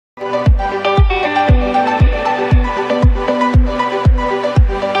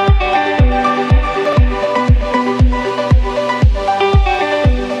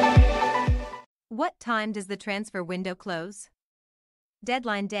time does the transfer window close?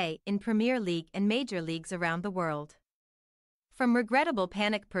 Deadline day in Premier League and major leagues around the world. From regrettable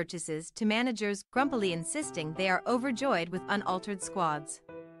panic purchases to managers grumpily insisting they are overjoyed with unaltered squads.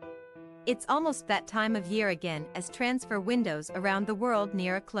 It's almost that time of year again as transfer windows around the world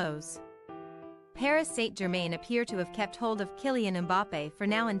near a close. Paris Saint-Germain appear to have kept hold of Kylian Mbappé for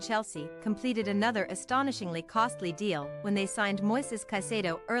now, and Chelsea completed another astonishingly costly deal when they signed Moises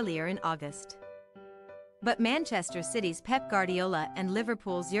Caicedo earlier in August. But Manchester City's Pep Guardiola and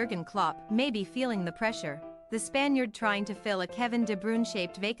Liverpool's Jurgen Klopp may be feeling the pressure, the Spaniard trying to fill a Kevin De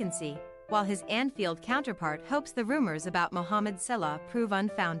Bruyne-shaped vacancy, while his Anfield counterpart hopes the rumors about Mohamed Salah prove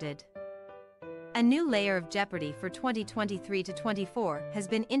unfounded. A new layer of jeopardy for 2023-24 has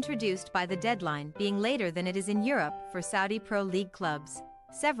been introduced by the deadline being later than it is in Europe for Saudi Pro League clubs,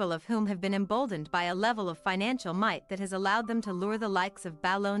 several of whom have been emboldened by a level of financial might that has allowed them to lure the likes of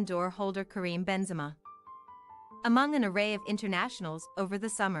Ballon d'Or holder Karim Benzema among an array of internationals over the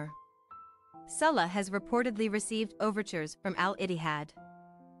summer. Salah has reportedly received overtures from Al Ittihad.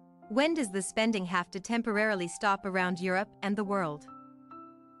 When does the spending have to temporarily stop around Europe and the world?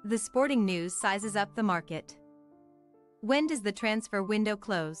 The Sporting News sizes up the market. When does the transfer window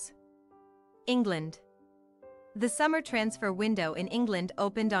close? England. The summer transfer window in England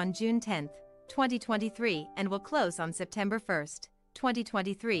opened on June 10, 2023 and will close on September 1,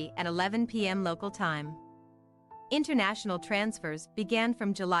 2023 at 11 p.m. local time. International transfers began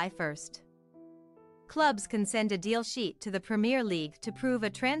from July 1. Clubs can send a deal sheet to the Premier League to prove a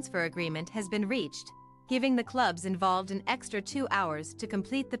transfer agreement has been reached, giving the clubs involved an extra 2 hours to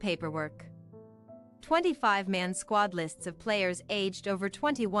complete the paperwork. 25-man squad lists of players aged over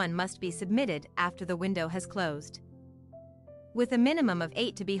 21 must be submitted after the window has closed, with a minimum of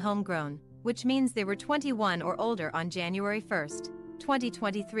 8 to be homegrown, which means they were 21 or older on January 1,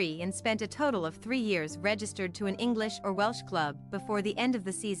 2023 and spent a total of 3 years registered to an English or Welsh club before the end of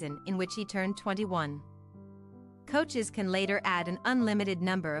the season in which he turned 21. Coaches can later add an unlimited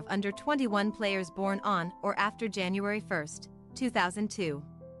number of under-21 players born on or after January 1, 2002.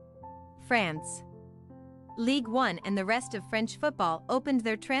 France. Ligue 1 and the rest of French football opened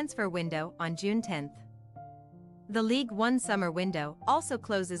their transfer window on June 10. The Ligue 1 summer window also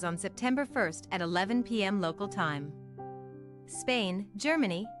closes on September 1 at 11 p.m. local time. Spain,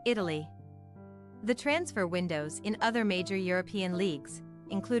 Germany, Italy. The transfer windows in other major European leagues,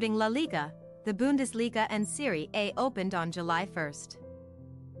 including La Liga, the Bundesliga and Serie A, opened on July 1.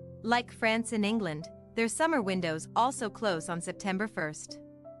 Like France and England, their summer windows also close on September 1.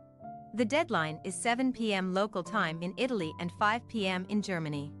 The deadline is 7 p.m. local time in Italy and 5 p.m. in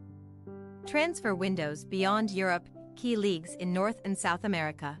Germany. Transfer windows beyond Europe, key leagues in North and South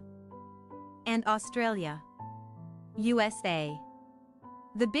America and Australia. USA.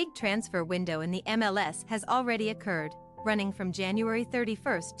 The big transfer window in the MLS has already occurred, running from January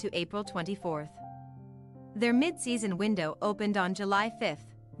 31 to April 24. Their mid-season window opened on July 5,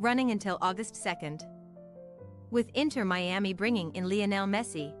 running until August 2. With Inter Miami bringing in Lionel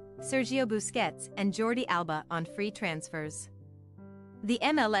Messi, Sergio Busquets and Jordi Alba on free transfers. The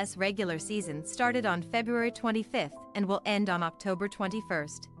MLS regular season started on February 25 and will end on October 21,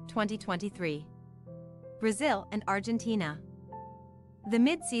 2023. Brazil and Argentina. The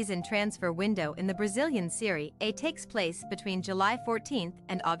mid-season transfer window in the Brazilian Serie A takes place between July 14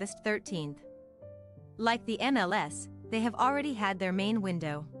 and August 13. Like the MLS, they have already had their main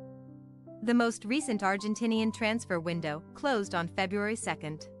window. The most recent Argentinian transfer window closed on February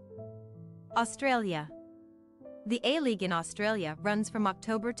 2. Australia. The A-League in Australia runs from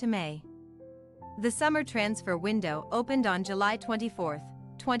October to May. The summer transfer window opened on July 24,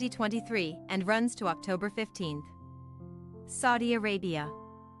 2023 and runs to October 15. Saudi Arabia.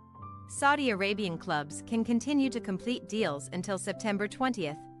 Saudi Arabian clubs can continue to complete deals until September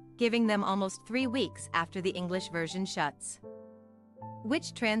 20, giving them almost 3 weeks after the English version shuts.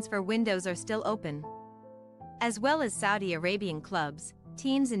 Which transfer windows are still open? As well as Saudi Arabian clubs,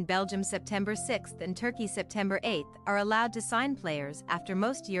 teams in Belgium September 6 and Turkey September 8 are allowed to sign players after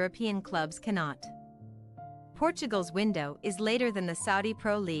most European clubs cannot. Portugal's window is later than the Saudi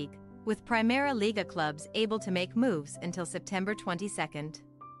Pro League, with Primeira Liga clubs able to make moves until September 22.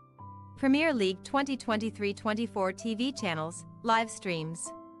 Premier League 2023-24 TV channels, live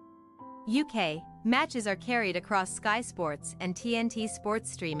streams. UK, matches are carried across Sky Sports and TNT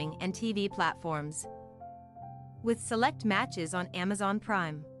Sports streaming and TV platforms, with select matches on Amazon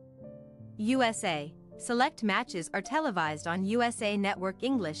Prime. USA, select matches are televised on USA Network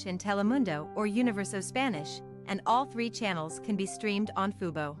English and Telemundo or Universo Spanish, and all 3 channels can be streamed on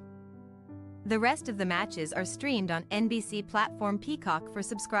Fubo. The rest of the matches are streamed on NBC platform Peacock for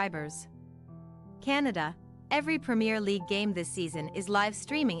subscribers. Canada. Every Premier League game this season is live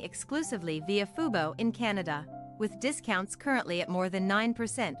streaming exclusively via Fubo in Canada, with discounts currently at more than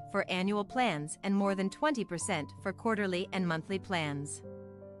 9% for annual plans and more than 20% for quarterly and monthly plans.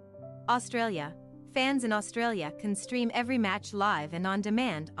 Australia. Fans in Australia can stream every match live and on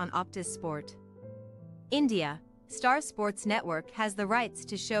demand on Optus Sport. India. Star Sports Network has the rights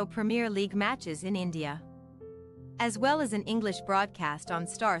to show Premier League matches in India, as well as an English broadcast on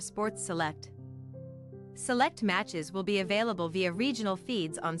Star Sports Select. Select matches will be available via regional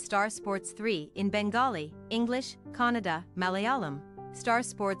feeds on Star Sports 3 in Bengali, English, Kannada, Malayalam, Star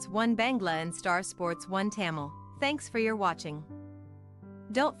Sports 1 Bangla and Star Sports 1 Tamil. Thanks for your watching.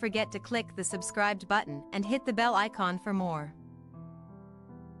 Don't forget to click the subscribed button and hit the bell icon for more.